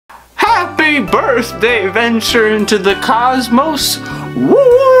Happy birthday, Venture into the Cosmos!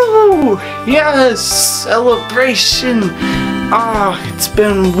 Woo! Yes, celebration! It's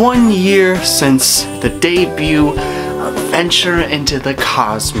been 1 year since the debut of Venture into the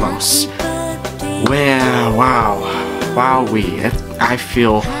Cosmos. Well, wowee, I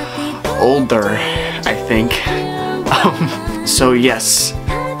feel older, I think. So yes,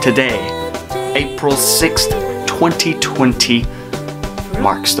 today, April 6th, 2020,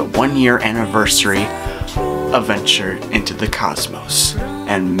 marks the 1 year anniversary of Venture into the Cosmos.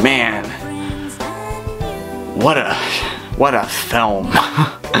 And man, what a film.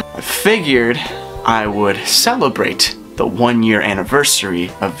 I figured I would celebrate the 1 year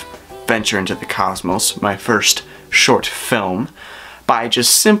anniversary of Venture into the Cosmos, my first short film, by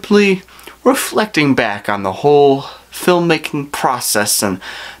just simply reflecting back on the whole filmmaking process and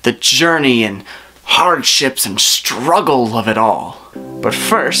the journey and hardships and struggle of it all. But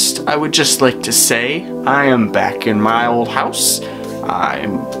first, I would just like to say I am back in my old house. I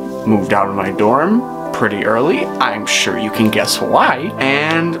moved out of my dorm pretty early. I'm sure you can guess why.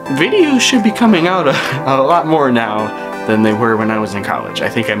 And videos should be coming out a lot more now than they were when I was in college. I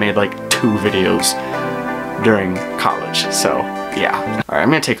think I made like 2 videos during college, so yeah. Alright, I'm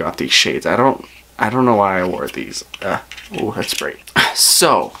gonna take off these shades. I don't know why I wore these. Oh, that's great.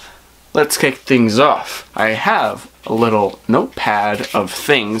 So, let's kick things off. I have a little notepad of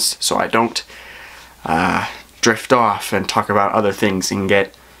things so I don't drift off and talk about other things and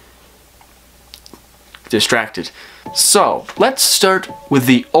get distracted. So, let's start with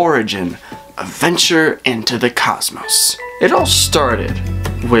the origin of Venture into the Cosmos. It all started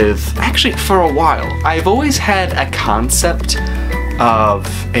with, actually for a while, I've always had a concept of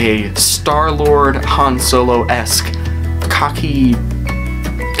a Star-Lord, Han Solo-esque, cocky,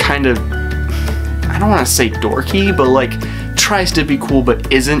 kind of, I don't want to say dorky, but like tries to be cool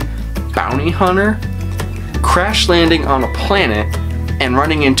but isn't, bounty hunter, crash landing on a planet and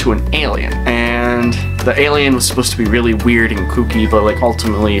running into an alien. And the alien was supposed to be really weird and kooky, but like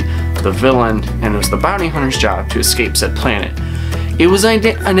ultimately the villain, and it was the bounty hunter's job to escape said planet. It was an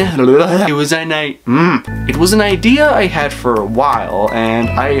idea I had for a while, and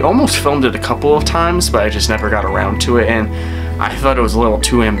I almost filmed it a couple of times, but I just never got around to it, and I thought it was a little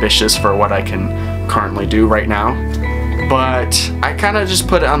too ambitious for what I can currently do right now. But I kind of just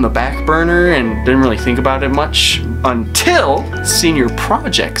put it on the back burner and didn't really think about it much until senior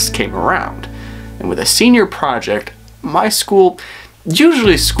projects came around. And with a senior project, my school,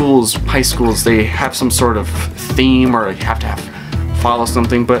 usually schools, high schools, they have some sort of theme or you have to follow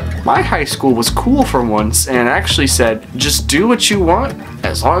something, but my high school was cool for once and actually said, just do what you want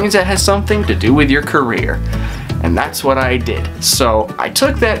as long as it has something to do with your career. And that's what I did. So I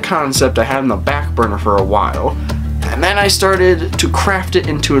took that concept I had in the back burner for a while, and then I started to craft it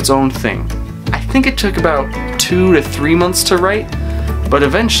into its own thing. I think it took about 2 to 3 months to write, but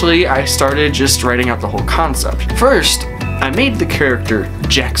eventually I started just writing out the whole concept. First, I made the character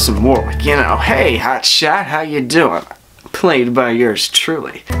Jackson Warwick. You know, hey hotshot, how you doing? Played by yours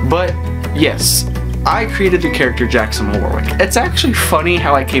truly. But yes, I created the character Jackson Warwick. It's actually funny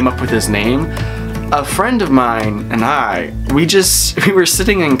how I came up with his name. A friend of mine and we were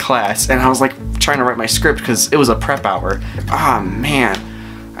sitting in class and I was like trying to write my script because it was a prep hour. Oh man,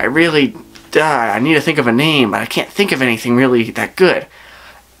 I need to think of a name, but I can't think of anything really that good.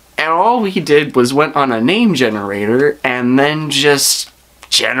 And all we did was went on a name generator and then just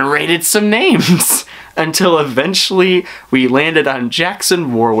generated some names until eventually we landed on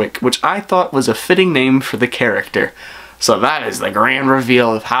Jackson Warwick, which I thought was a fitting name for the character. So that is the grand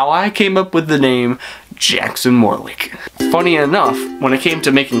reveal of how I came up with the name Jackson Warwick. Funny enough, when it came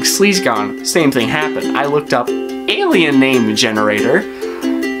to making Sleazegon, same thing happened. I looked up alien name generator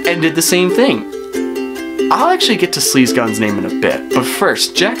and did the same thing. I'll actually get to Sleazegon's name in a bit, but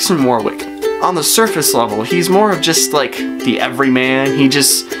first, Jackson Warwick. On the surface level, he's more of just like the everyman.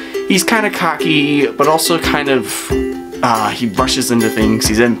 He's kind of cocky, but also kind of, he rushes into things,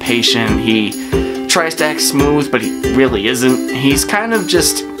 he's impatient, he tries to act smooth, but he really isn't. He's kind of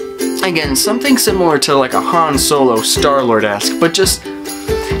just, again, something similar to like a Han Solo Star-Lord-esque, but just,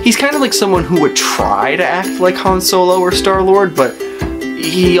 he's kind of like someone who would try to act like Han Solo or Star-Lord, but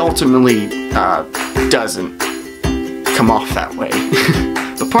he ultimately doesn't come off that way.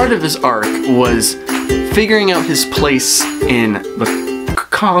 But part of his arc was figuring out his place in the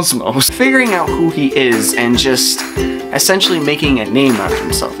Cosmos, figuring out who he is and just essentially making a name out of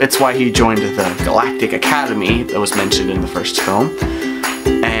himself. It's why he joined the Galactic Academy that was mentioned in the first film,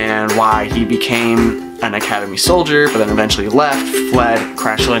 and why he became an Academy soldier, but then eventually left, fled,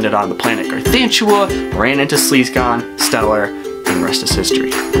 crash landed on the planet Gargantua, ran into Sleazegon, Stellar, and the rest is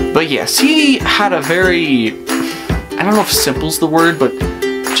history. But yes, he had a very, I don't know if simple's the word, but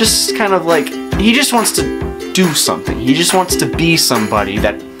just kind of like, he just wants to do something. He just wants to be somebody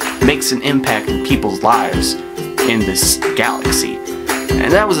that makes an impact in people's lives in this galaxy.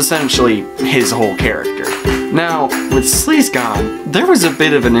 And that was essentially his whole character. Now, with Sleazegon, there was a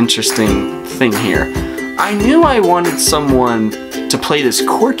bit of an interesting thing here. I knew I wanted someone to play this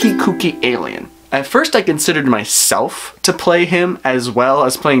quirky, kooky alien. At first I considered myself to play him as well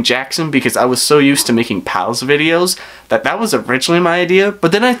as playing Jackson because I was so used to making pals videos that was originally my idea,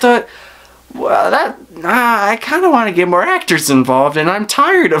 but then I thought, well, I kind of want to get more actors involved and I'm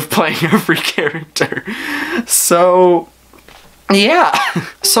tired of playing every character. So, yeah.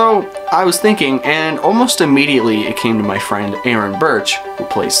 So, I was thinking, and almost immediately it came to my friend Aaron Birch, who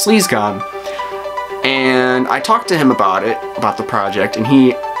plays Sleazegon, and I talked to him about the project, and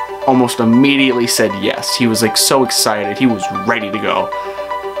he almost immediately said yes. He was like so excited, he was ready to go,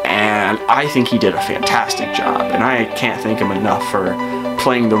 and I think he did a fantastic job, and I can't thank him enough for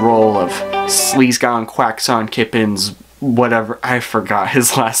playing the role of Sleazegon Quaxon Kippens, whatever, I forgot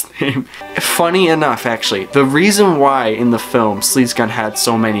his last name. Funny enough, actually, the reason why in the film Sleazegon had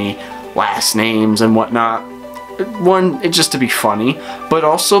so many last names and whatnot, one, it's just to be funny, but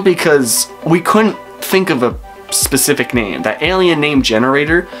also because we couldn't think of a specific name. That alien name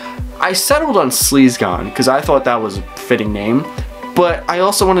generator, I settled on Sleazegon because I thought that was a fitting name, but I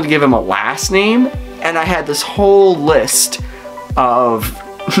also wanted to give him a last name, and I had this whole list of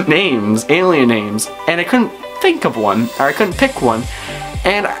names, alien names, and I couldn't think of one, or I couldn't pick one,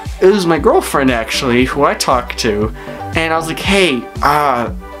 and it was my girlfriend actually who I talked to, and I was like, hey,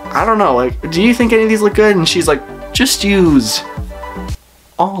 I don't know, like, do you think any of these look good? And she's like, just use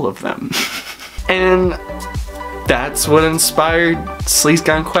all of them. And that's what inspired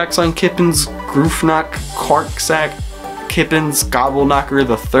Sleazegon Quaxon Kippens Groofnock Quarksack Kippens Gobblenknocker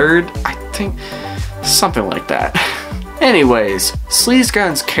the Third, I think, something like that. Anyways,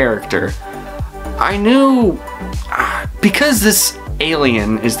 Sleazegon's character, I knew, because this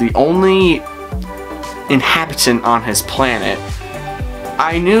alien is the only inhabitant on his planet,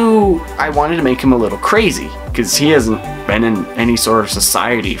 I knew I wanted to make him a little crazy, because he hasn't been in any sort of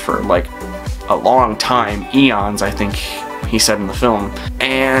society for like a long time, eons I think he said in the film,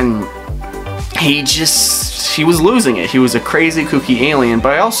 and he was losing it. He was a crazy kooky alien,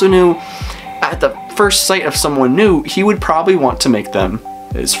 but I also knew at the first sight of someone new, he would probably want to make them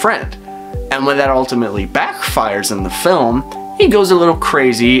his friend. And when that ultimately backfires in the film, he goes a little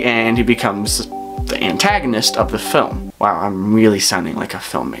crazy and he becomes the antagonist of the film. Wow, I'm really sounding like a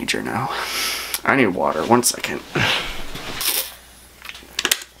film major now. I need water, 1 second.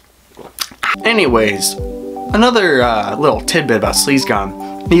 Anyways, another little tidbit about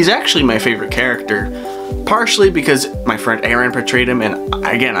Sleazegon. He's actually my favorite character, partially because my friend Aaron portrayed him, and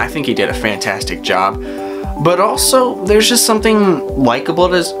again, I think he did a fantastic job. But also, there's just something likable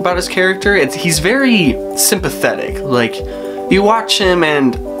about his character. He's very sympathetic. Like, you watch him,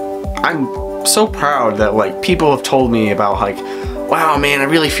 and I'm so proud that like people have told me about like, wow man, I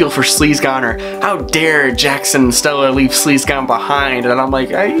really feel for Sleazegon, or how dare Jackson and Stella leave Sleazegon behind, and I'm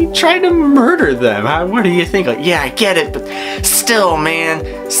like, I tried to murder them. What do you think? Like, yeah, I get it, but still, man,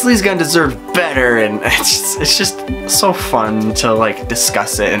 Sleazegon deserved better, and it's just so fun to like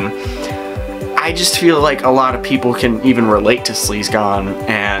discuss it, and I just feel like a lot of people can even relate to Sleazegon,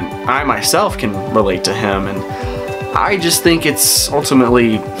 and I myself can relate to him, and I just think it's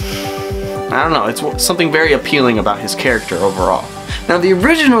ultimately, I don't know, it's something very appealing about his character overall. Now, the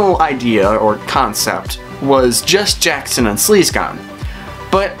original idea or concept was just Jackson and Sleazegon,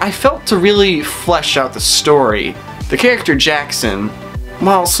 but I felt to really flesh out the story, the character Jackson,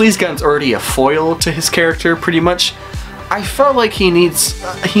 while Sleazegon's already a foil to his character pretty much, I felt like he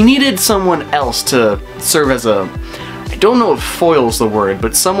needed someone else to serve as a, I don't know if foil's the word,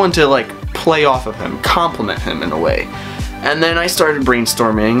 but someone to like play off of him, compliment him in a way. And then I started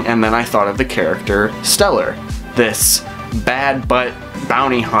brainstorming, and then I thought of the character Stellar, this bad butt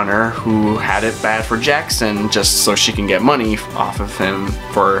bounty hunter who had it bad for Jackson just so she can get money off of him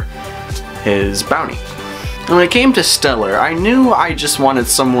for his bounty. And when it came to Stellar, I knew I just wanted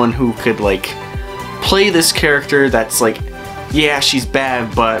someone who could like play this character that's like, yeah, she's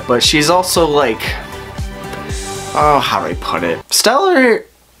bad, but she's also like, oh, how do I put it? Stellar,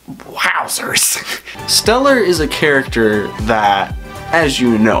 wowzers. Stellar is a character that, as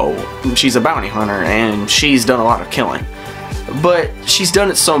you know, she's a bounty hunter and she's done a lot of killing. But she's done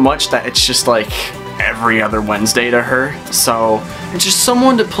it so much that it's just like every other Wednesday to her. So it's just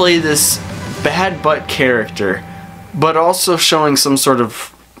someone to play this bad butt character, but also showing some sort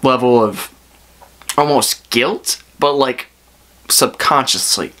of level of almost guilt, but like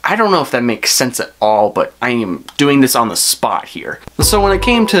subconsciously. I don't know if that makes sense at all, but I am doing this on the spot here. So when it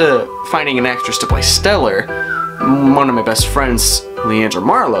came to finding an actress to play Stellar, one of my best friends, Leandra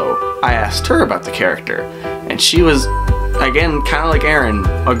Marlowe, I asked her about the character, and she was, again, kind of like Aaron,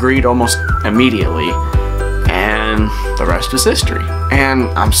 agreed almost immediately, and the rest was history. And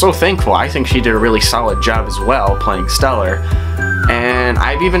I'm so thankful. I think she did a really solid job as well playing Stellar, and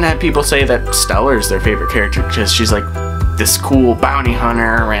I've even had people say that Stellar is their favorite character because she's like this cool bounty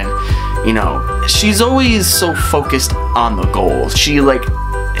hunter, and you know, she's always so focused on the goal. She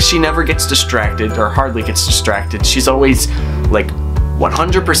never gets distracted, or hardly gets distracted. She's always like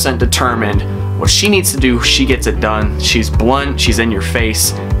 100% determined. What she needs to do, she gets it done. She's blunt, she's in your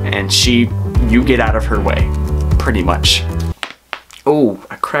face, and you get out of her way, pretty much. Oh,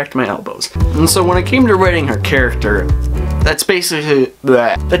 I cracked my elbows. And so when it came to writing her character, that's basically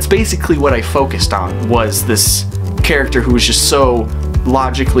what I focused on, was this character who was just so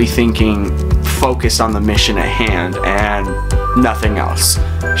logically thinking, focused on the mission at hand, and nothing else.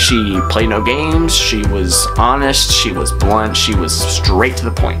 She played no games, she was honest, she was blunt, she was straight to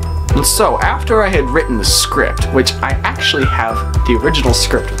the point. And so, after I had written the script, which I actually have the original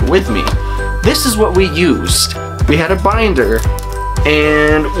script with me, this is what we used. We had a binder,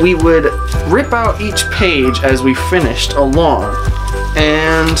 and we would rip out each page as we finished along.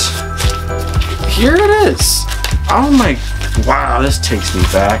 And here it is. Oh my, wow, this takes me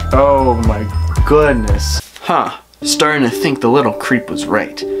back. Oh my goodness. Huh, starting to think the little creep was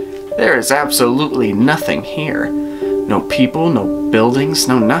right. There is absolutely nothing here. No people, no buildings,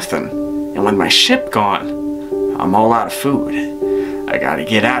 no nothing. And with my ship gone, I'm all out of food. I gotta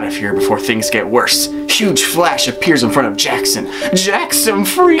get out of here before things get worse. Huge flash appears in front of Jackson. Jackson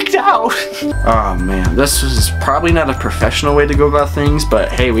freaked out! Oh man, this was probably not a professional way to go about things,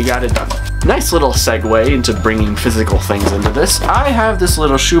 but hey, we got it done. Nice little segue into bringing physical things into this. I have this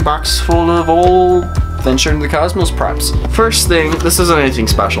little shoebox full of old Venture into the Cosmos props. First thing, this isn't anything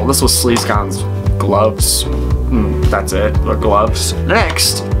special. This was Sleazecon's gloves. That's it, the gloves.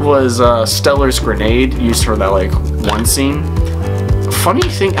 Next was Stellar's grenade, used for that like one scene. Funny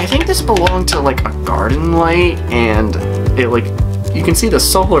thing, I think this belonged to like a garden light, and it like, you can see the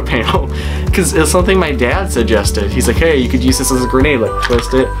solar panel, because it's something my dad suggested. He's like, hey, you could use this as a grenade, like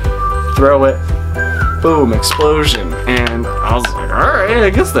twist it, throw it, boom, explosion. And I was like, alright, I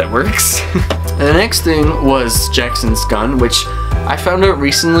guess that works. The next thing was Jackson's gun, which I found out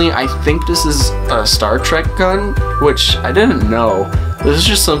recently. I think this is a Star Trek gun, which I didn't know. This is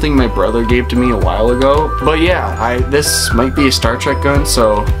just something my brother gave to me a while ago. But yeah, this might be a Star Trek gun,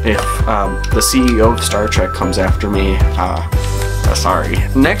 so if the CEO of Star Trek comes after me, sorry.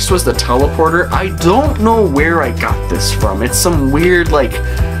 Next was the teleporter. I don't know where I got this from. It's some weird, like,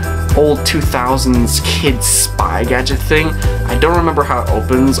 old 2000s kid spy gadget thing. I don't remember how it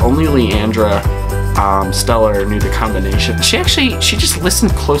opens. Only Leandra Stellar knew the combination. She just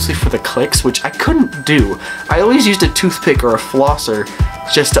listened closely for the clicks, which I couldn't do. I always used a toothpick or a flosser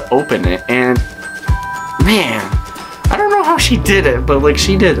just to open it, and man, I don't know how she did it, but like,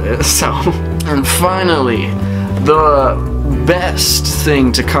 she did it, so. And finally, the best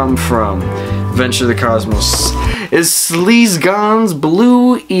thing to come from Venture the Cosmos is Sleazecon's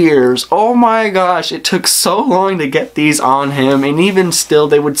blue ears. Oh my gosh, it took so long to get these on him, and even still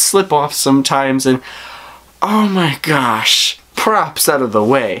they would slip off sometimes, and oh my gosh. Props out of the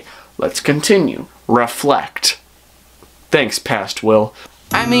way. Let's continue. Reflect. Thanks, Past Will.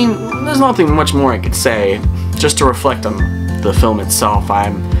 I mean, there's nothing much more I could say. Just to reflect on the film itself,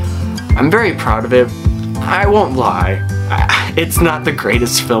 I'm very proud of it. I won't lie. It's not the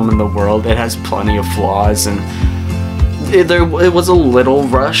greatest film in the world. It has plenty of flaws, and it was a little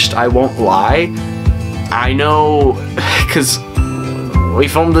rushed, I won't lie. I know, because we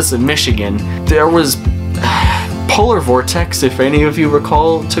filmed this in Michigan. There was Polar Vortex, if any of you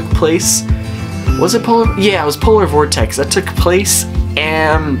recall, took place. Was it Polar? Yeah, it was Polar Vortex that took place,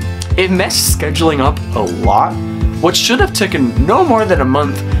 and it messed scheduling up a lot. What should have taken no more than a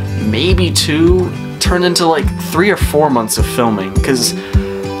month, maybe two, turned into like 3 or 4 months of filming, because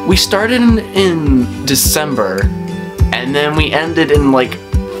we started in December, and then we ended in like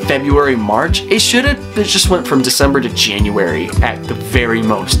February, March. It just went from December to January at the very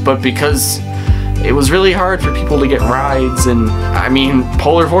most, but because it was really hard for people to get rides, and I mean,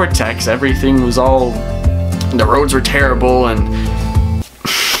 Polar Vortex, everything was the roads were terrible, and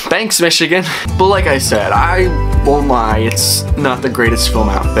thanks, Michigan. But like I said, I won't lie, it's not the greatest film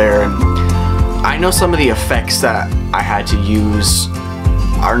out there, and I know some of the effects that I had to use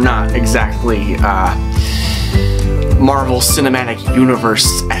are not exactly Marvel Cinematic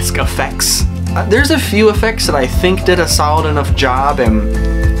Universe-esque effects, there's a few effects that I think did a solid enough job and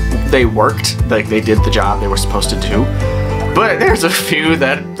they worked, like they did the job they were supposed to do. But there's a few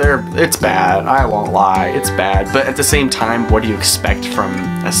that it's bad, I won't lie, it's bad. But at the same time, what do you expect from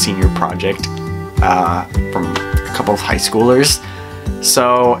a senior project from a couple of high schoolers?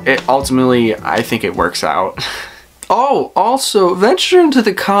 So it ultimately, I think it works out. Oh, also, Venture into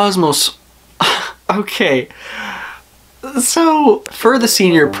the Cosmos. Okay, so for the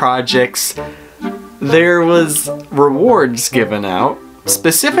senior projects, there was rewards given out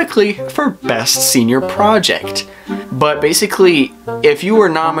specifically for Best Senior Project. But basically, if you were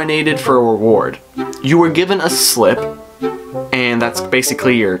nominated for a reward, you were given a slip, and that's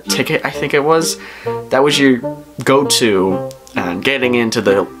basically your ticket, I think it was. That was your go-to getting into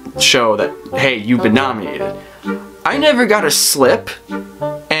the show that, hey, you've been nominated. I never got a slip,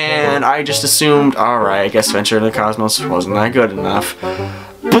 and I just assumed, alright, I guess Venture into the Cosmos wasn't that good enough.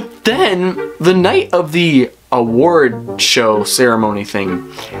 But then, the night of the award show ceremony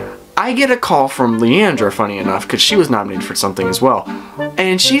thing, I get a call from Leandra, funny enough, because she was nominated for something as well.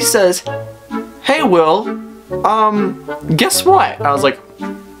 And she says, hey Will, guess what? I was like,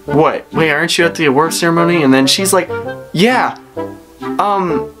 what? Wait, aren't you at the award ceremony? And then she's like, yeah,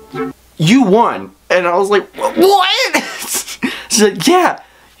 you won. And I was like, what? She's like, yeah,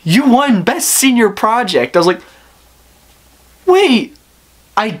 you won Best Senior Project. I was like, wait,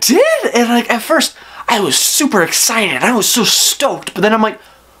 I did? And like, at first, I was super excited. I was so stoked. But then I'm like,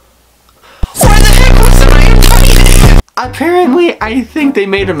 why the heck wasn't I invited? Apparently, I think they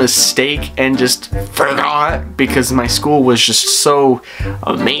made a mistake and just forgot because my school was just so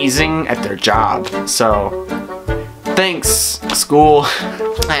amazing at their job. So, thanks, school.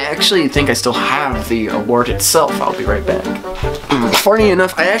 I actually think I still have the award itself. I'll be right back. Funny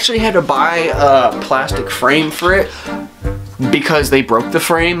enough, I actually had to buy a plastic frame for it because they broke the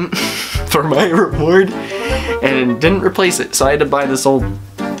frame for my reward and didn't replace it, so I had to buy this old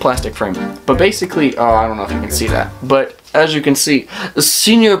plastic frame. But basically, I don't know if you can see that, but as you can see, the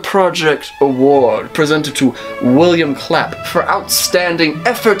Senior Project Award presented to William Clapp for outstanding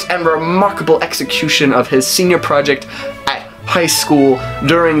effort and remarkable execution of his senior project at high school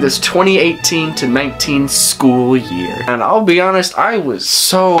during this 2018 to 19 school year. And I'll be honest, I was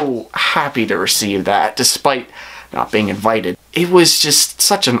so happy to receive that despite not being invited. It was just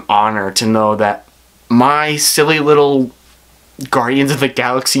such an honor to know that my silly little Guardians of the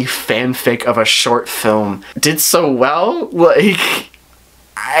Galaxy fanfic of a short film did so well. Like,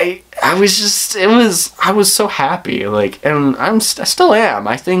 I was so happy, like, and I still am.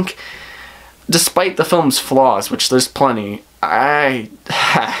 I think, despite the film's flaws, which there's plenty, it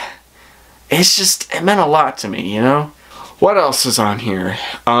meant a lot to me, you know? What else is on here?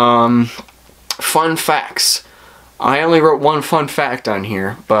 Fun facts. I only wrote one fun fact on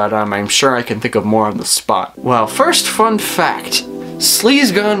here, but I'm sure I can think of more on the spot. Well, first fun fact.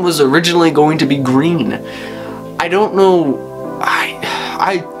 Sleazegon was originally going to be green. I don't know,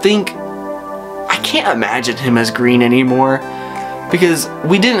 I can't imagine him as green anymore, because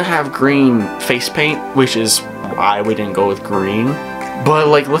we didn't have green face paint, which is why we didn't go with green. But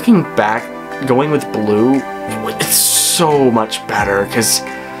like looking back, going with blue, it's so much better, because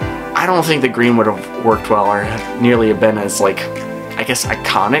I don't think the green would have worked well or nearly have been as, like, I guess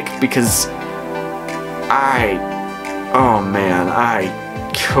iconic, because oh man,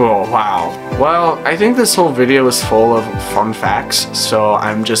 cool, wow. Well, I think this whole video is full of fun facts, so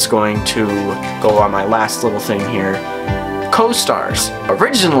I'm just going to go on my last little thing here. Co-stars.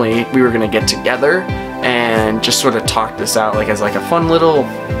 Originally, we were gonna get together and just sort of talk this out like as like a fun little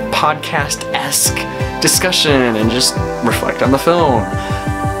podcast-esque discussion and just reflect on the film.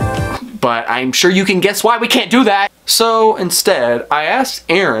 But I'm sure you can guess why we can't do that. So instead, I asked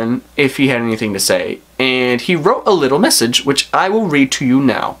Aaron if he had anything to say, and he wrote a little message, which I will read to you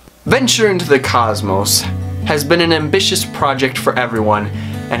now. Venture into the Cosmos has been an ambitious project for everyone,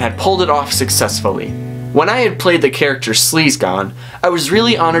 and had pulled it off successfully. When I had played the character Sleazegon, I was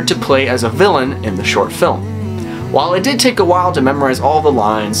really honored to play as a villain in the short film. While it did take a while to memorize all the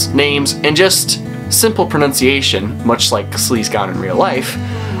lines, names, and just simple pronunciation, much like Sleazegon in real life,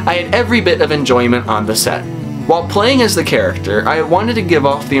 I had every bit of enjoyment on the set. While playing as the character, I wanted to give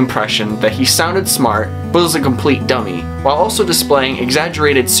off the impression that he sounded smart, but was a complete dummy, while also displaying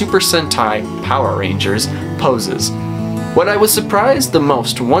exaggerated Super Sentai Power Rangers poses. What I was surprised the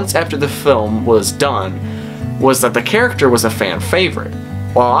most once after the film was done was that the character was a fan favorite.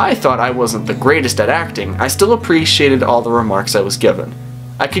 While I thought I wasn't the greatest at acting, I still appreciated all the remarks I was given.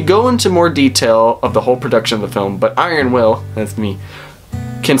 I could go into more detail of the whole production of the film, but Iron Will, that's me,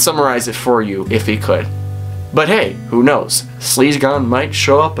 can summarize it for you if he could. But hey, who knows? Sleazegon might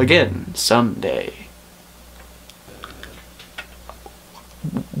show up again someday.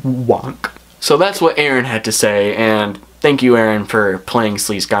 Wonk. So that's what Aaron had to say, and thank you, Aaron, for playing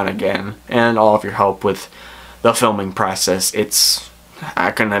Sleazegon again, and all of your help with the filming process.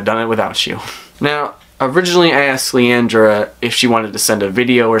 I couldn't have done it without you. Now, originally I asked Leandra if she wanted to send a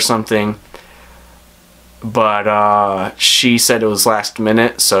video or something, but she said it was last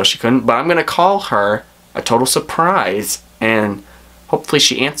minute, so she couldn't. But I'm gonna call her a total surprise, and hopefully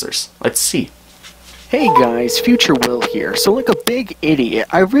she answers. Let's see. Hey guys, Future Will here. So like a big idiot,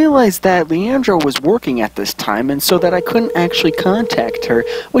 I realized that Leandra was working at this time, and so that I couldn't actually contact her,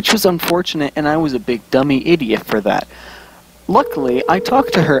 which was unfortunate, and I was a big dummy idiot for that. Luckily, I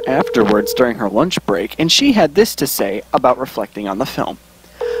talked to her afterwards during her lunch break, and she had this to say about reflecting on the film.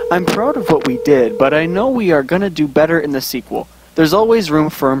 I'm proud of what we did, but I know we are gonna do better in the sequel. There's always room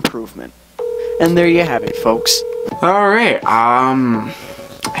for improvement. And there you have it, folks. Alright,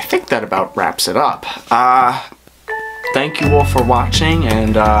 I think that about wraps it up. Thank you all for watching,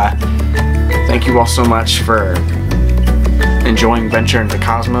 and thank you all so much for enjoying Venture into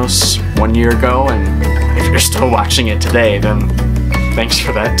Cosmos 1 year ago, and if you're still watching it today, then thanks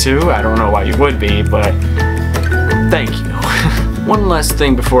for that too. I don't know why you would be, but thank you. One last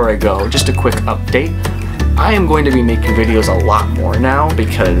thing before I go, just a quick update. I am going to be making videos a lot more now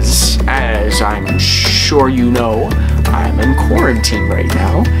because, as I'm sure you know, I'm in quarantine right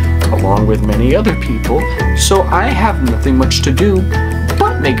now, along with many other people, so I have nothing much to do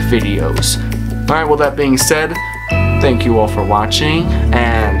but make videos. Alright, well that being said, thank you all for watching,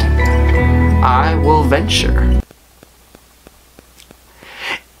 and I will venture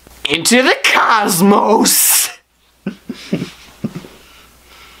into the cosmos!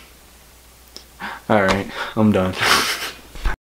 Alright, I'm done.